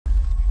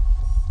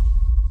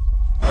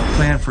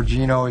plan for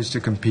Geno is to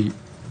compete.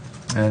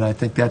 And I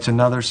think that's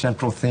another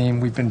central theme.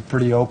 We've been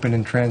pretty open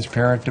and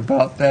transparent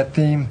about that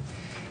theme.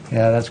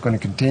 Yeah, that's going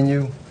to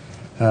continue.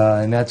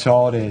 And that's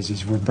all it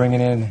is we're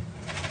bringing in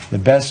the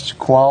best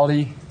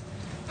quality,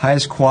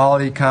 highest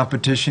quality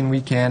competition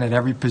we can at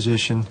every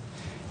position.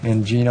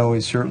 And Geno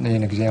is certainly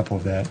an example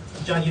of that.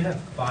 John, you have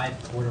 5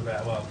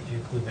 quarterbacks, well, if you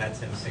include Matt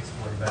Sims, 6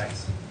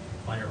 quarterbacks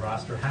on your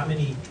roster. How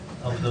many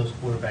of those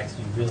quarterbacks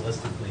do you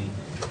realistically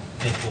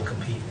think will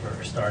compete for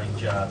a starting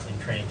job in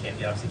training camp?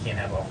 You obviously can't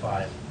have all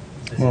 5.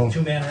 Is it a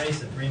 2-man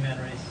race, a 3-man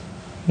race?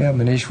 Yeah,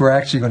 Manish, we're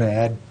actually going to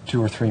add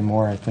 2 or 3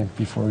 more, I think,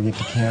 before we get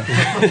to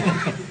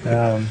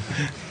camp.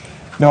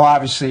 No,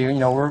 obviously,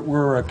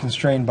 we're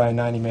constrained by a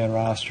 90-man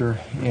roster,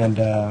 and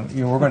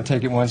we're going to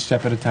take it one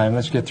step at a time.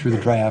 Let's get through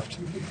the draft,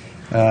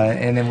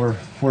 and then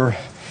we're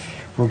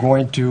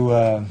going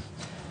to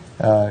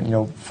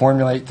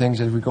formulate things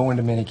as we go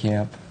into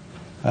minicamp.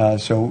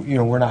 So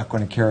we're not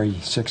going to carry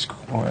 6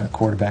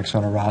 quarterbacks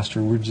on a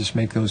roster. We'll just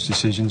make those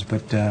decisions,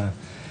 but.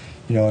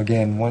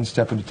 Again, one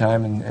step at a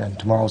time, and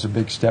tomorrow's a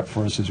big step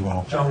for us as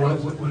well. John,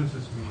 what does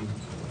this mean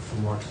for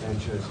Mark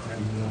Sanchez?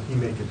 And he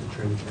make it to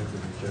training camp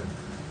with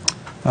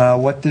you?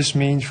 What this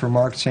means for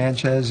Mark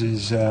Sanchez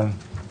is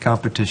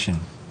competition,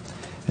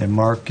 and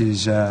Mark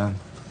is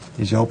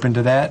open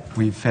to that.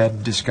 We've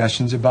had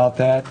discussions about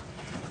that.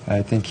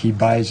 I think he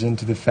buys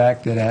into the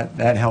fact that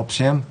that helps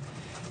him.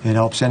 It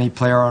helps any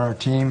player on our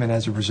team, and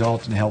as a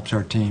result, it helps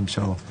our team.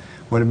 So,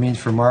 what it means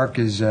for Mark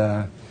is.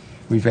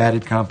 We've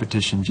added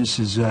competition, just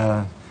as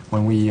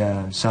when we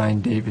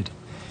signed David.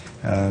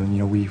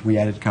 We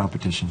added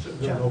competition. So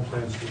there are no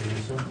plans to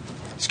release him?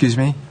 Excuse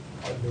me?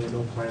 There are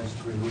no plans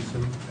to release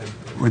him?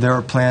 Well, there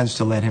are plans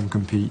to let him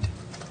compete.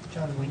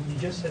 John, when you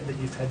just said that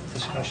you've had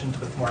discussions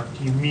with Mark,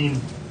 do you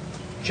mean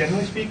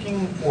generally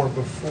speaking or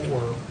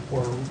before,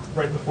 or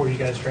right before you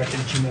guys drafted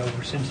Geno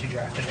or since you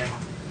drafted him?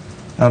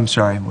 I'm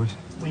sorry.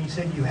 When you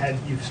said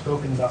you've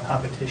spoken about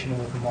competition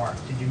with Mark,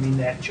 did you mean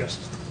that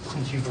just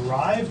since you've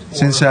arrived?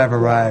 Since I've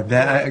arrived.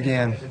 That,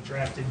 again.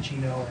 Drafted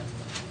Geno.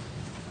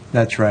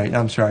 That's right.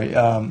 I'm sorry.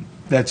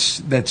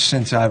 That's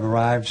since I've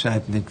arrived. So I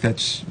think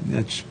that's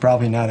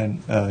probably not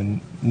a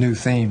new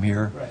theme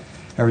here. Right.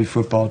 Every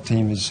football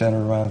team is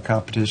centered around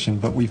competition,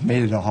 but we've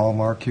made it a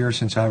hallmark here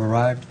since I've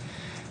arrived.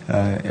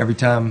 Every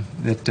time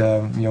that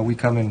we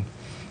come in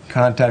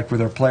contact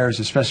with our players,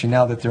 especially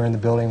now that they're in the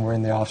building, we're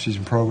in the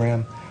off-season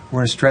program, we're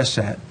going to stress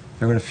that.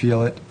 They're going to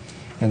feel it.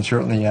 And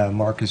certainly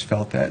Mark has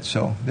felt that,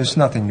 so there's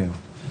nothing new.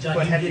 John,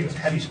 but have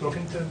you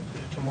spoken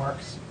to Mark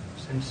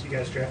since you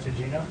guys drafted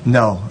Geno?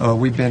 No,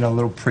 we've been a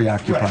little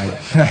preoccupied.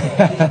 Right.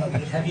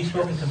 Have you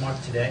spoken to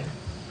Mark today,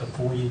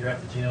 before you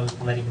drafted Geno,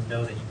 letting him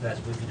know that you guys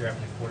would be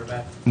drafting a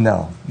quarterback?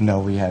 No,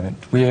 we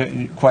haven't.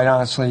 We quite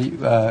honestly,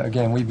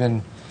 again, we've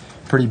been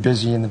pretty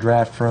busy in the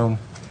draft room,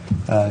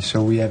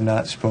 so we have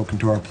not spoken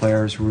to our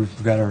players.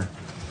 We've got our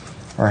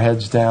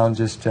heads down,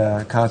 just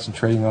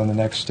concentrating on the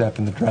next step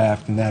in the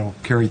draft, and that will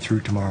carry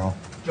through tomorrow.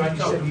 John,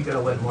 you said you got to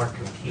let Mark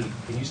compete.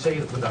 Can you say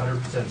with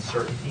 100%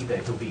 certainty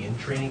that he'll be in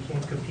training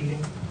camp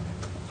competing?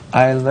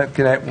 I look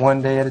at it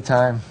one day at a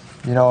time.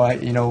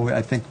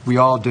 I think we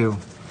all do.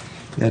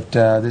 That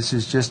this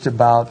is just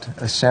about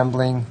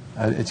assembling.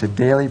 It's a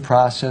daily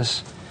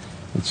process.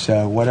 It's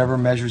whatever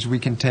measures we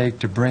can take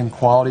to bring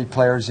quality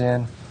players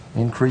in,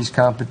 increase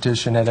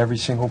competition at every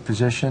single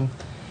position.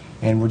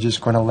 And we're just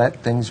going to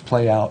let things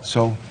play out.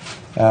 So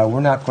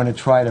we're not going to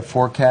try to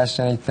forecast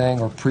anything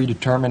or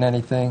predetermine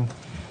anything.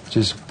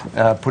 Just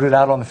put it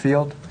out on the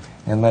field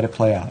and let it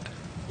play out.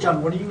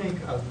 John, what do you make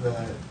of the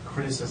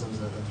criticisms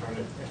that have been thrown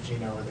at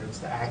Geno, whether it's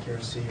the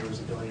accuracy or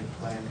his ability to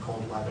play in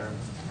cold weather?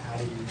 How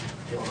do you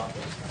feel about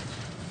those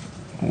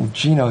things? Well,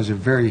 Geno is a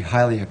very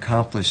highly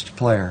accomplished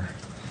player.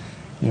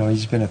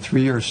 He's been a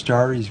 3-year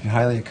starter. He's been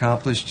highly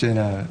accomplished in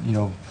a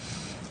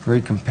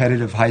very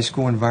competitive high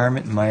school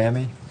environment in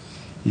Miami.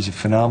 He's a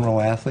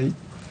phenomenal athlete.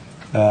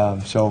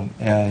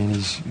 And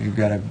he's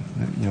got a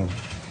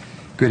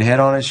good head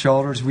on his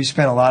shoulders. We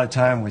spent a lot of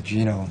time with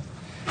Geno.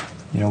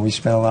 We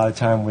spent a lot of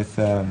time with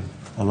a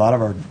lot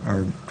of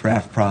our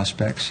draft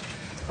prospects,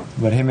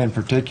 but him in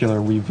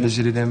particular. We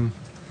visited him.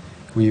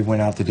 We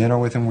went out to dinner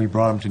with him. We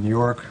brought him to New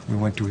York. We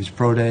went to his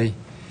pro day.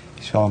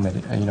 Saw him at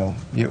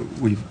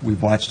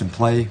we've watched him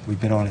play. We've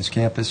been on his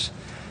campus.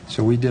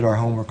 So we did our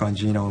homework on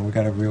Geno, and we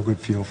got a real good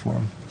feel for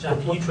him. John,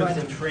 can you try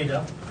to trade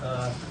up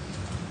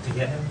to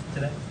get him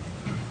today?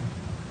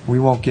 We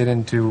won't get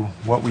into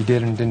what we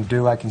did and didn't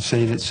do. I can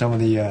say that some of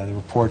the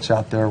reports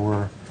out there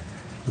were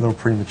a little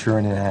premature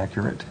and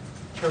inaccurate.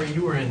 Terry,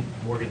 you were in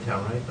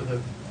Morgantown, right, for the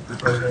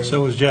program?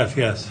 So was Jeff,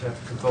 yes.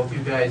 Jeff, could both of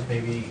you guys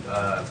maybe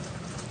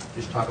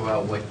just talk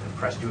about what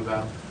impressed you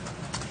about?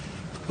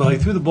 Well, he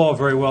threw the ball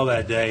very well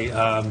that day.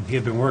 He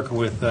had been working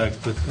with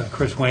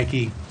Chris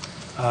Wanke.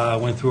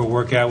 Went through a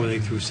workout where he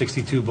threw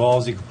 62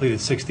 balls. He completed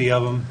 60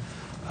 of them.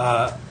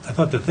 I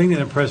thought the thing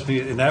that impressed me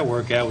in that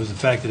workout was the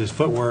fact that his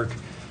footwork,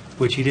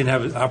 which he didn't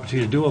have an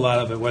opportunity to do a lot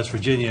of at West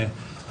Virginia,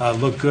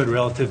 looked good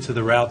relative to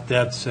the route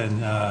depths.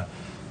 And,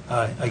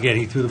 again,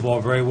 he threw the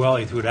ball very well.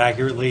 He threw it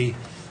accurately.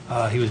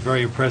 he was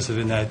very impressive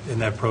in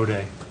that pro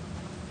day.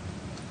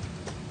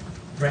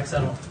 Rex,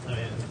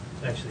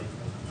 actually,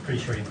 I'm pretty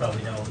sure you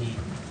probably know,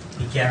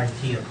 he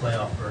guaranteed a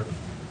playoff berth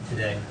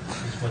today.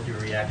 Just what your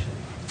reaction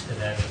to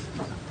that is.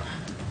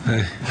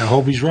 I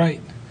hope he's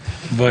right.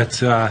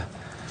 But